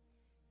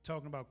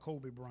talking about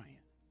Kobe Bryant.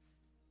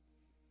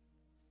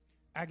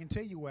 I can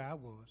tell you where I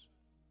was.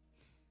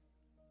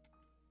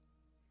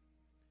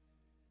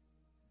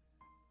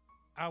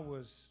 I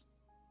was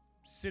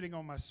sitting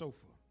on my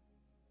sofa.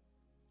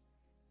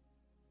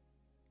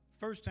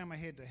 First time I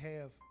had to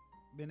have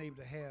been able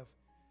to have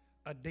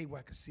a day where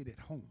I could sit at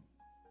home.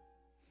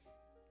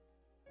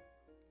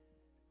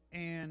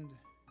 And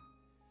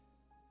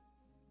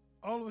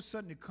all of a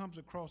sudden it comes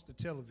across the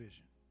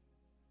television.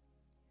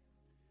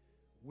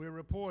 We're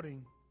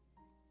reporting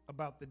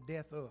about the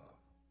death of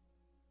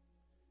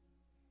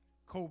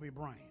Kobe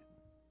Bryant.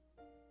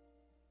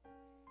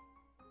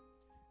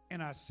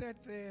 And I sat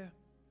there,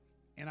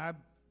 and I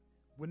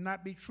would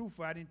not be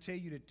truthful. I didn't tell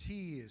you the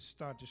tears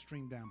start to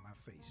stream down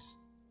my face.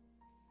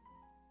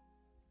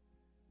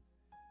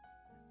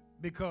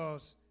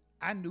 Because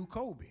I knew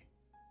Kobe.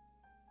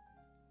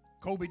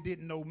 Kobe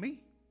didn't know me,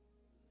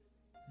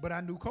 but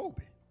I knew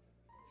Kobe.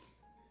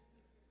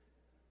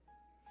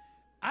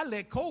 I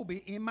let Kobe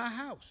in my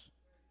house.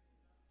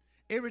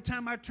 Every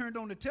time I turned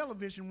on the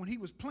television when he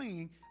was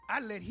playing, I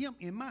let him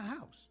in my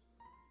house.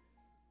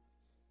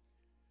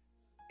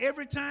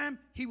 Every time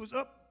he was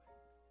up,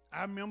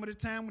 I remember the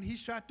time when he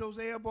shot those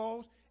air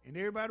balls and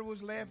everybody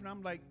was laughing.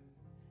 I'm like,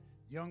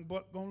 young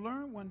buck gonna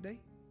learn one day.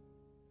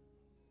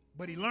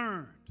 But he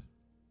learned.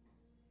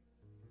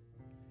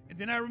 And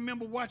then I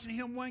remember watching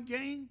him one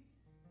game.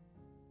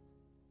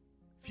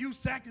 Few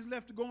seconds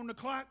left to go on the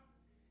clock.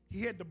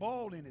 He had the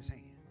ball in his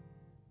hand.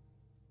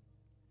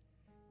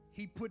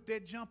 He put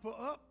that jumper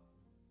up,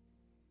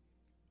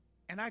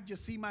 and I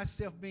just see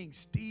myself being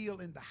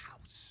still in the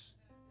house.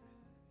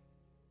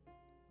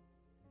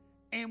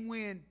 And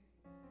when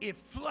it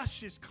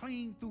flushes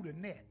clean through the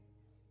net,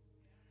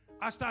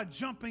 I start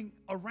jumping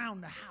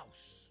around the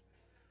house.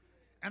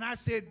 And I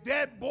said,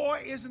 that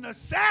boy is an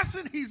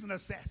assassin. He's an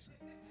assassin.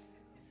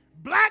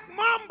 Black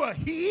Mamba,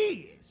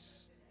 he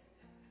is.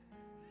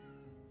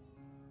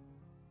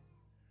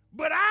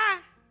 But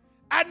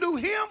I knew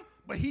him,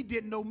 but he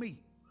didn't know me.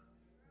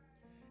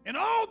 And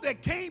all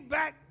that came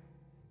back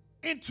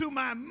into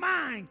my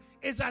mind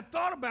as I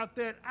thought about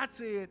that, I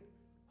said,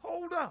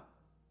 hold up.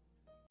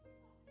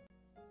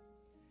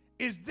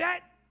 Is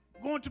that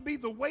going to be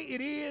the way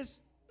it is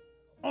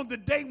on the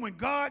day when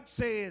God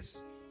says,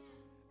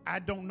 I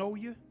don't know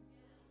you?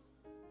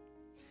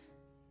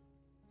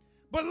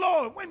 But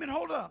Lord, wait a minute,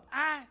 hold up.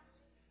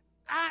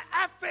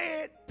 I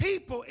fed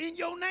people in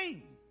your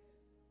name.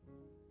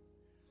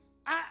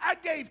 I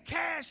gave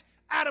cash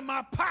out of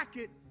my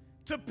pocket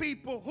to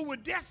people who were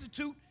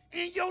destitute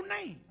in your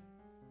name.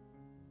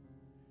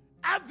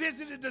 I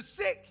visited the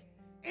sick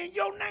in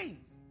your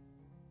name.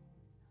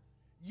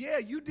 Yeah,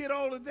 you did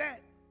all of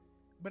that,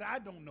 but I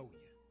don't know you.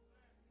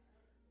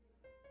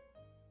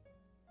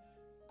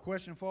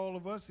 Question for all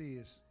of us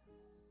is,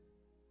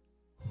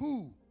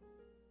 who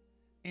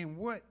and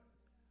what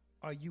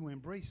are you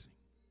embracing?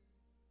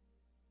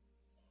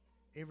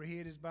 Every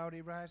head is bowed,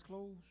 every eye is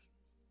closed.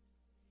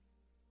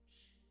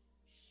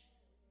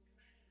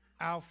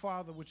 Our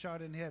Father which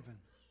art in heaven,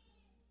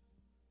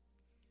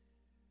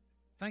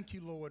 thank you,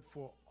 Lord,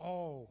 for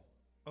all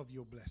of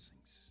your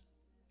blessings.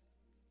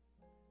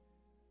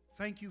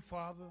 Thank you,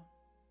 Father,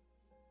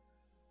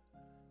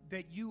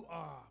 that you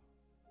are,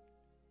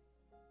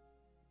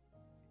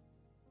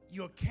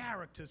 your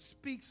character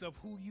speaks of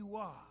who you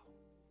are.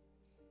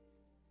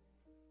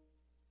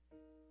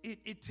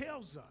 It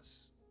tells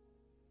us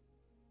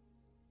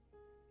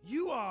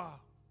you are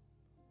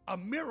a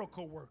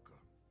miracle worker,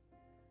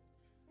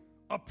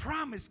 a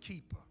promise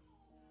keeper,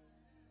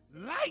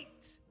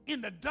 light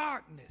in the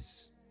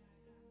darkness.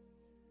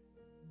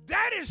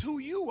 That is who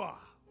you are.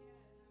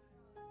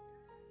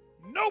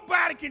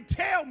 Nobody can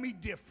tell me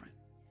different.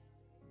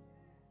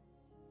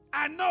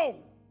 I know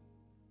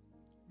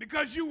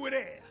because you were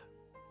there.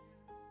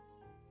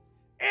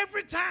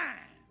 Every time.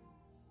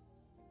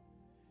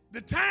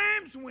 The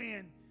times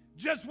when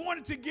just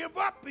wanted to give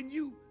up and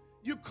you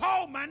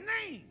called my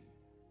name.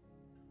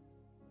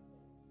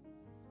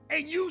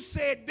 And you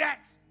said,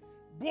 that's,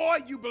 boy,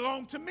 you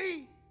belong to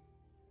me.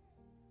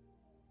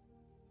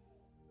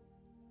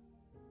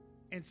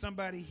 And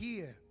somebody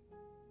here,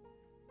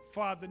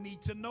 Father,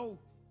 need to know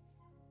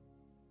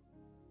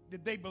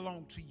that they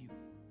belong to you.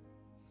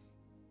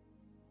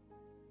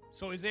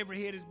 So as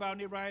every head is bowed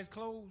and every eye is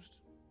closed,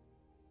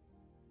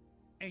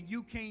 and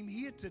you came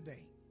here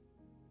today,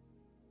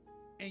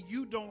 and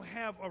you don't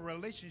have a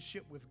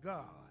relationship with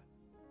God,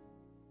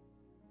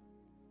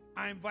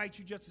 I invite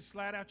you just to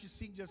slide out your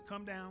seat and just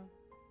come down.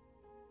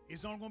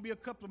 It's only going to be a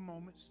couple of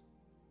moments.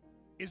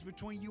 It's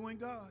between you and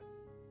God.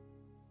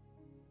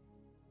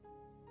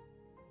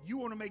 You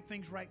want to make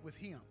things right with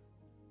him.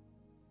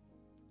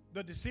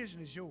 The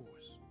decision is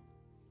yours.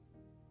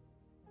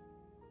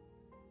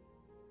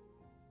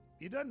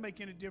 It doesn't make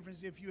any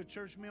difference if you're a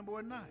church member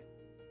or not.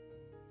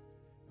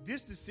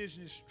 This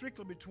decision is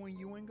strictly between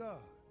you and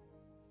God.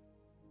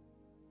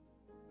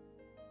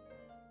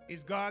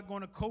 Is God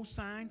going to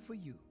co-sign for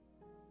you?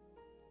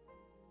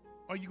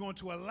 Or are you going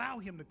to allow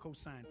him to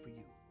co-sign for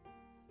you?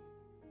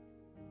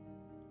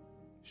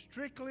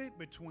 Strictly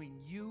between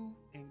you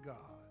and God.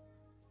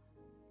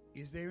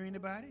 Is there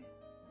anybody?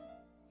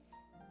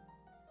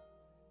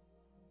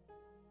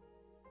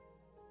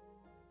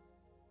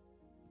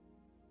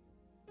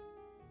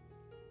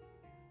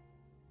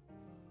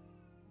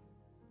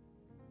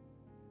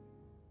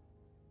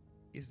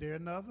 Is there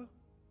another?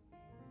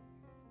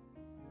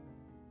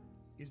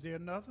 Is there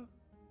another?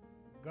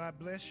 God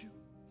bless you.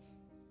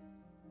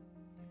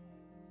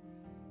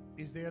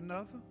 Is there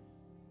another?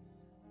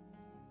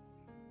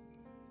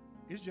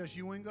 It's just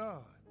you and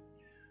God.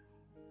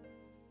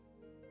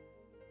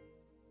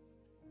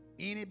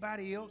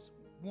 Anybody else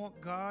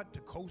want God to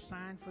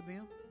co-sign for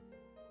them?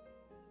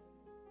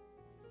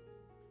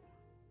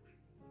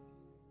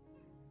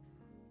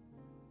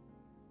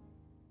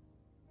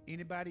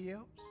 Anybody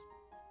else?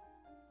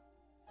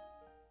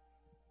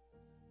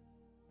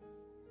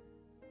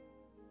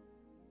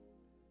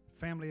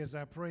 Family, as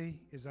I pray,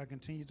 as I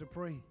continue to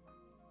pray,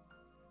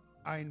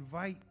 I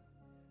invite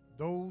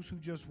those who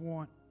just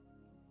want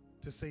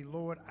to say,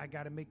 Lord, I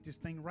got to make this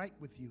thing right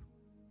with you.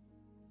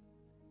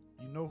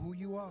 You know who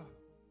you are.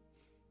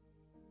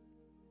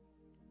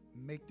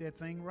 Make that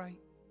thing right.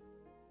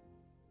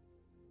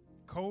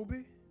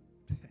 Kobe,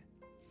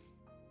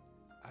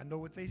 I know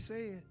what they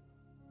said.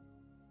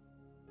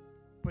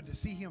 But to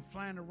see him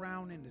flying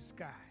around in the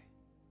sky,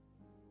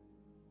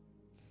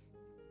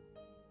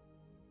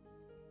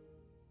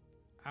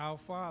 our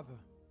Father,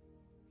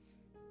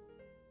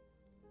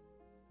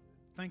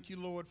 thank you,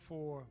 Lord,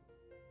 for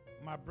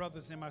my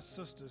brothers and my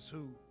sisters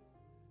who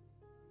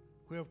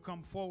have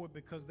come forward,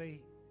 because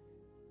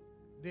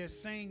they're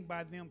saying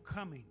by them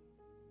coming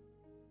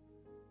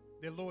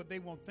that, Lord, they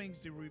want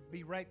things to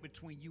be right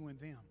between you and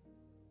them.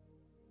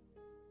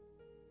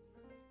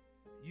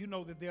 You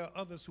know that there are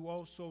others who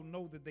also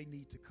know that they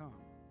need to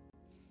come.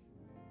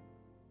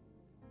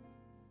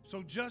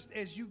 So just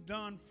as you've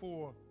done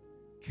for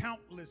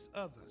countless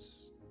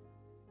others,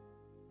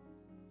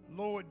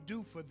 Lord,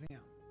 do for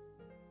them.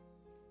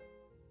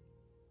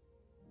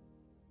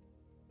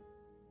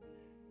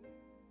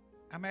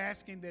 I'm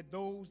asking that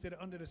those that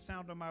are under the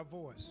sound of my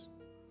voice,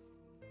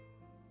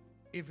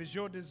 if it's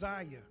your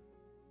desire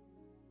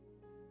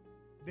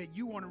that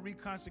you want to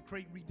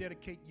reconsecrate,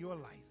 rededicate your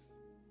life,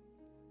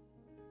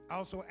 I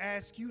also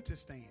ask you to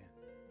stand.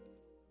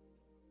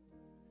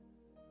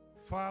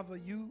 Father,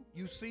 you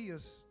see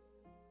us.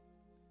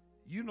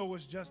 You know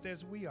us just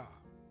as we are.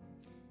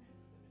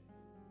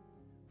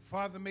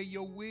 Father, may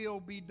your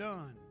will be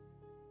done.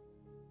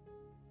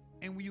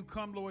 And when you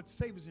come, Lord,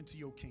 save us into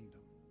your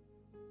kingdom.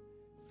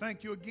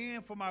 Thank you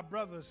again for my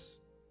brothers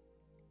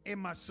and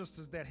my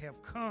sisters that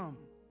have come.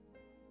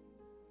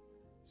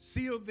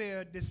 Seal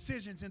their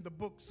decisions in the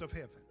books of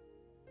heaven.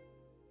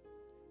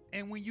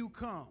 And when you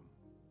come,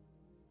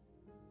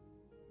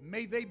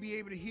 may they be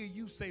able to hear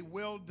you say,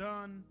 well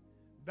done,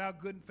 thou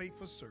good and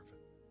faithful servant.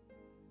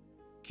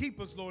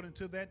 Keep us, Lord,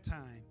 until that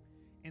time.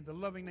 In the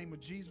loving name of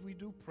Jesus, we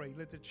do pray.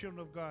 Let the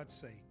children of God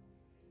say,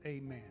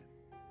 amen.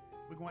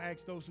 We're going to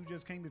ask those who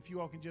just came, if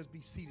you all can just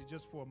be seated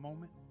just for a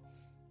moment.